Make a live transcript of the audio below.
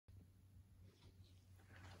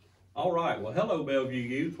All right, well, hello, Bellevue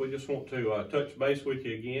Youth. We just want to touch base with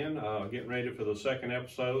you again, getting ready for the second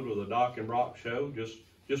episode of the Doc and Brock Show.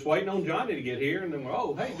 Just waiting on Johnny to get here, and then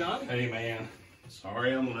hey, Johnny. Hey, man.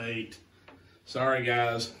 Sorry I'm late. Sorry,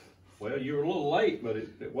 guys. Well, you were a little late, but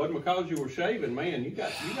it wasn't because you were shaving, man. You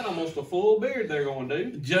got almost a full beard there going,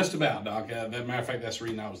 dude. Just about, Doc. As a matter of fact, that's the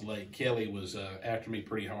reason I was late. Kelly was after me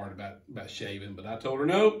pretty hard about shaving, but I told her,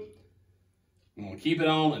 nope. I'm going to keep it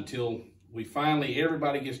on until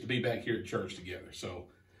everybody gets to be back here at church together. So,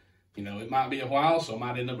 it might be a while, so I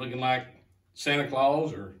might end up looking like Santa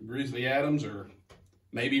Claus or Grizzly Adams or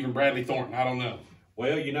maybe even Bradley Thornton. I don't know.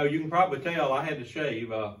 Well, you can probably tell I had to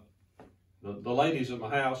shave. The ladies at my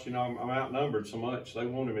house, I'm outnumbered so much, they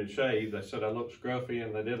wanted me to shave. They said I looked scruffy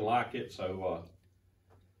and they didn't like it, so.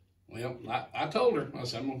 Well, I told her, I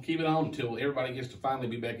said, I'm going to keep it on until everybody gets to finally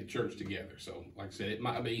be back at church together. So, like I said, it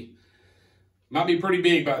might be pretty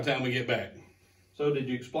big by the time we get back. So did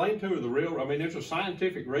you explain to her there's a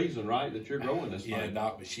scientific reason, right, that you're growing this thing? Yeah,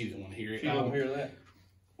 Doc, but she didn't want to hear it. She didn't hear that.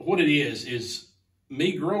 What it is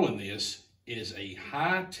me growing this is a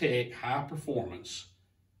high-tech, high-performance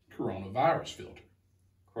coronavirus filter.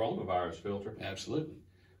 Coronavirus filter? Absolutely.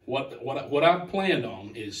 What I've planned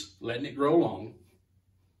on is letting it grow long,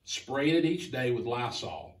 spraying it each day with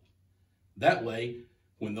Lysol. That way,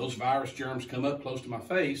 when those virus germs come up close to my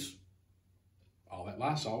face, all that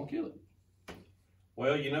Lysol will kill it.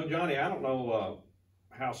 Well, Johnny, I don't know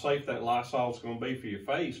how safe that Lysol is going to be for your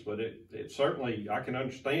face, but it certainly, I can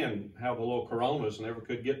understand how the little coronas never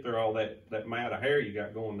could get through all that mat of hair you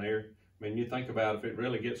got going there. I mean, you think about if it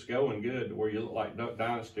really gets going good to where you look like Duck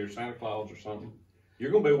Dynasty or Santa Claus or something,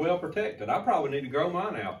 you're going to be well protected. I probably need to grow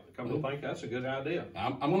mine out. Come to think, that's a good idea.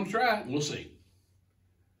 I'm going to try it, and we'll see.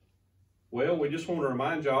 Well, we just want to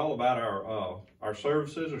remind y'all about our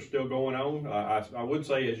services are still going on. I would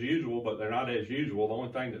say as usual, but they're not as usual. The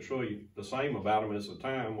only thing that's really the same about them is the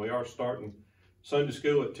time. We are starting Sunday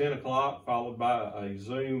school at 10 o'clock, followed by a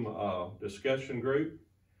Zoom discussion group.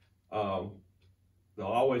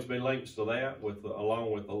 There'll always be links to that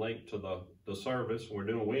along with the link to the service. We're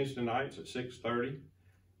doing Wednesday nights at 6:30.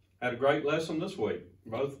 Had a great lesson this week,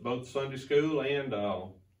 both Sunday school and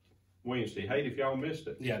Wednesday. Hate if y'all missed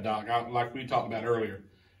it. Yeah, Doc, like we talked about earlier.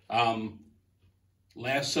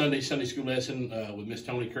 Last Sunday school lesson with Miss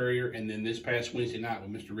Tony Currier, and then this past Wednesday night with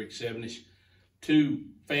Mr. Rick Sevenish. Two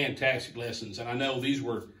fantastic lessons. And I know these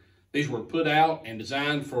were put out and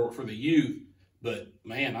designed for the youth, but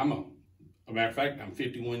man, a matter of fact, I'm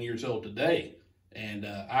 51 years old today, and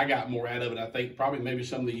I got more out of it, I think, probably maybe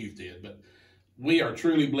some of the youth did. But we are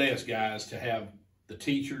truly blessed, guys, to have the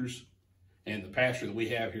teachers and the pastor that we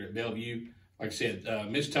have here at Bellevue. Like I said,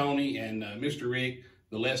 Miss Tony and Mr. Rick,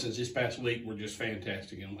 the lessons this past week were just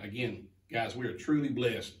fantastic. And again, guys, we are truly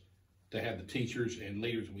blessed to have the teachers and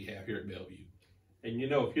leaders we have here at Bellevue. And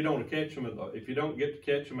if you don't get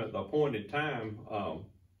to catch them at the appointed time,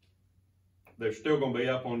 they're still going to be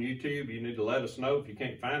up on YouTube. You need to let us know. If you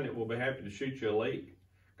can't find it, we'll be happy to shoot you a link.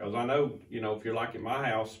 Because I know, if you're like at my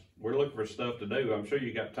house, we're looking for stuff to do. I'm sure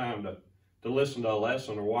you got time to listen to a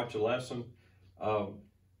lesson or watch a lesson.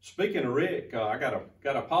 Speaking of Rick, I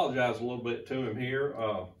gotta apologize a little bit to him here.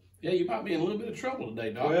 Yeah, you might be in a little bit of trouble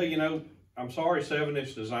today, Doc. Well, I'm sorry,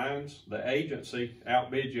 7-Inch Designs, the agency,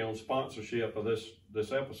 outbid you on sponsorship of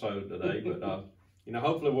this episode today, but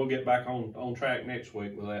hopefully we'll get back on track next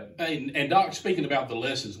week with that. Hey, and Doc, speaking about the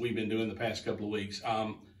lessons we've been doing the past couple of weeks,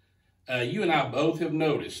 you and I both have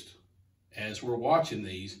noticed as we're watching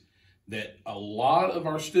these that a lot of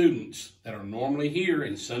our students that are normally here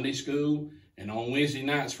in Sunday school and on Wednesday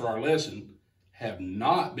nights for our lesson have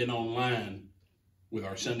not been online with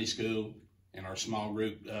our Sunday school and our small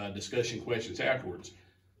group discussion questions afterwards.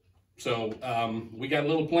 So we got a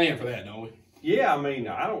little plan for that, don't we? Yeah,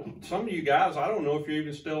 some of you guys, I don't know if you're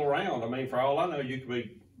even still around. For all I know, you could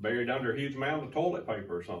be buried under a huge mound of toilet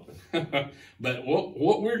paper or something. But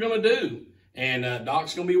what we're going to do, and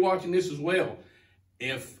Doc's going to be watching this as well,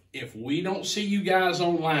 if we don't see you guys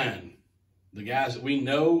online, the guys that we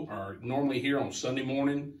know are normally here on Sunday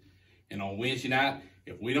morning and on Wednesday night,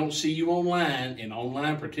 if we don't see you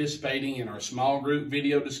online participating in our small group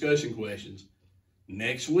video discussion questions,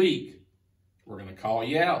 next week, we're going to call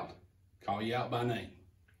you out by name.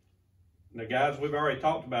 Now, guys, we've already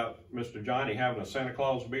talked about Mr. Johnny having a Santa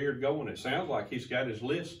Claus beard going. It sounds like he's got his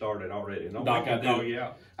list started already. Doc, I do. Call you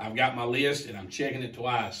out. I've got my list, and I'm checking it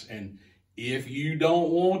twice. And if you don't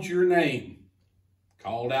want your name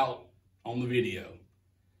called out on the video,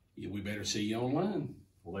 we better see you online.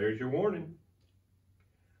 Well, there's your warning.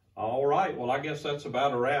 All right. Well, I guess that's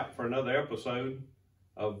about a wrap for another episode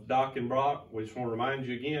of Doc and Brock. We just want to remind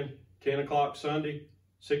you again, 10 o'clock Sunday,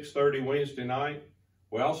 6:30 Wednesday night.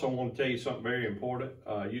 We also want to tell you something very important.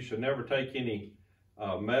 You should never take any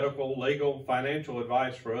medical, legal, financial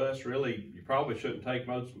advice for us. Really, you probably shouldn't take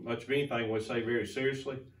much of anything we say very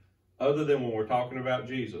seriously, other than when we're talking about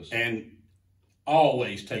Jesus. And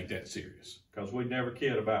always take that serious. Because we'd never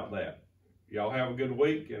kid about that. Y'all have a good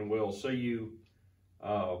week, and we'll see you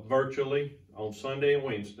virtually on Sunday and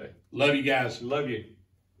Wednesday. Love you guys. Love you.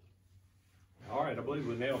 All right, I believe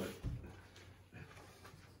we nailed it.